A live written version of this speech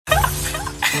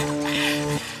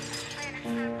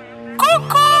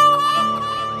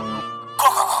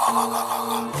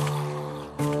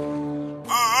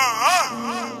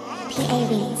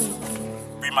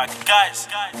My guys,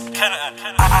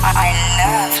 Kensington. I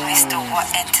love Mr. What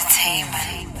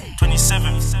Entertainment.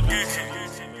 27th, KuKu.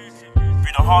 Be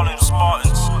the Harlem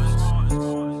Spartans.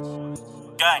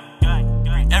 Gang,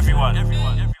 bring everyone.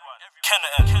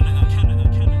 Kensington.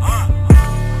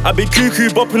 I be KuKu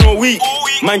bopping all week.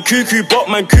 Man KuKu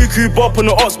bop on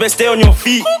the ops, best stay on your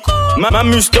feet. Man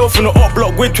move stealth on the op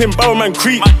block with twin barrel man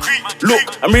creep. Look,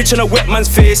 I'm reaching a wet man's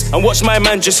face and watch my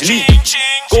man just leap.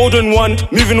 Golden one,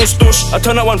 moving all stush, I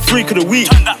turn that one freak of the week.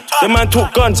 The man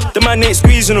talk guns, the man ain't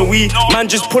squeezing a wee. Man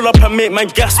just pull up and make man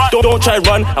gas, don't try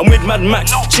run, I'm with Mad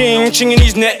Max. Ching, ching in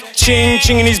his neck, ching,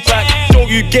 ching in his back. Don't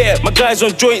you get it, my guys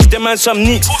on joints, them man some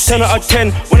neeks. 10 out of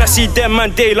 10, when I see them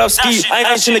man they love ski.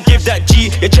 I ain't tryna give that G,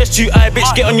 your chest too high,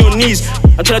 bitch get on your knees.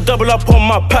 I'm tryna double up on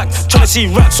my pack, tryna see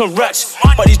racks on racks.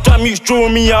 But these damn youths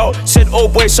drawing me out, said oh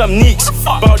boy some neeks.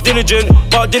 Bout diligent,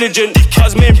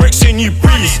 cause main bricks in you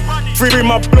breeze. Free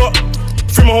my block,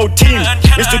 free my whole team.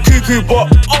 Mr. KuKu bot,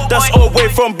 that's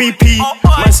Oboy from BP.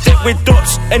 Man stick with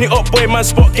dots, any up boy man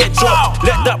spot get dropped.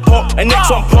 Let that pop, and next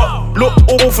one pop. Look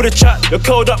all for the chat, you're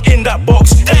curled up in that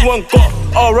box. Everyone got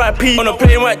R.I.P. on a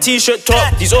plain white t-shirt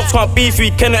top. These ops can't beef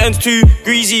me, Kensington's too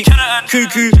greasy.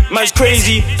 KuKu, man's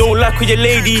crazy, don't lack with your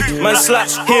lady. Man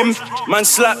slaps him, man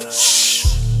slap,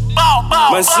 shh.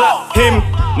 Man slap him,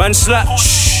 man slap,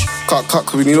 shh. Cut,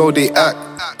 cause we know they act.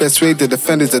 Best way the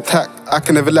defenders attack. I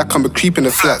can never lack, I'm a creep in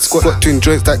the flat. Got twin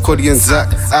joints like Cody and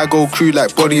Zach. I go crew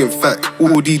like body and fat.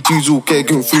 All these dudes all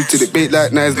getting through to the bait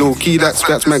like nice low key like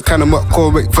scraps. Man can them up,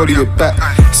 call wait, follow your back.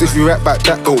 So if you rap back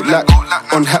that, don't lack.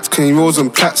 On hats, clean rolls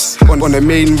and plats. On the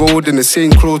main road in the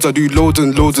same clothes, I do loads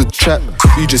and loads of trap.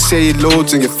 You just say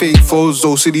loads and your fake foes.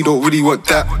 Though city don't really want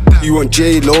that. You want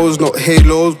J-Lo's, not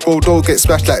Halos. Bro, don't get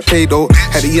splashed like Play-Doh.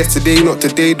 Had it yesterday, not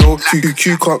today though.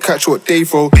 KuKu can't catch what they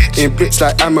throw. In bricks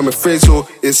like I'm afraid so.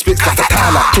 It splits like a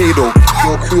tie like Play-Doh.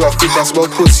 Your crew, I think that's well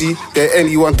pussy. There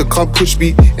anyone to come push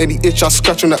me. Any itch, I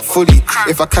scratch him like fully.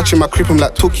 If I catch him, I crip him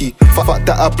like Tookie. Fuck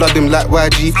that, I blood him like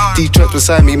YG. D-Trent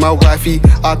beside me, my wifey.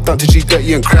 I done till she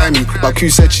dirty and grimy. My crew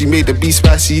said she made the beef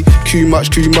spicy. Q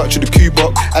much of the Q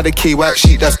box. Add a K white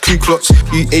sheet, that's Ku Klux.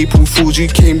 You April Fools, you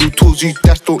came with tools. You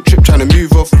dash, don't trip, tryna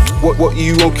move off. What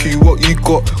you on Q, what you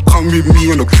got? Come with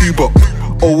me on the Q box.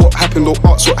 Oh, what happened? Don't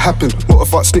ask what happened. What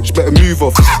if I snitch, better move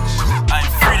off.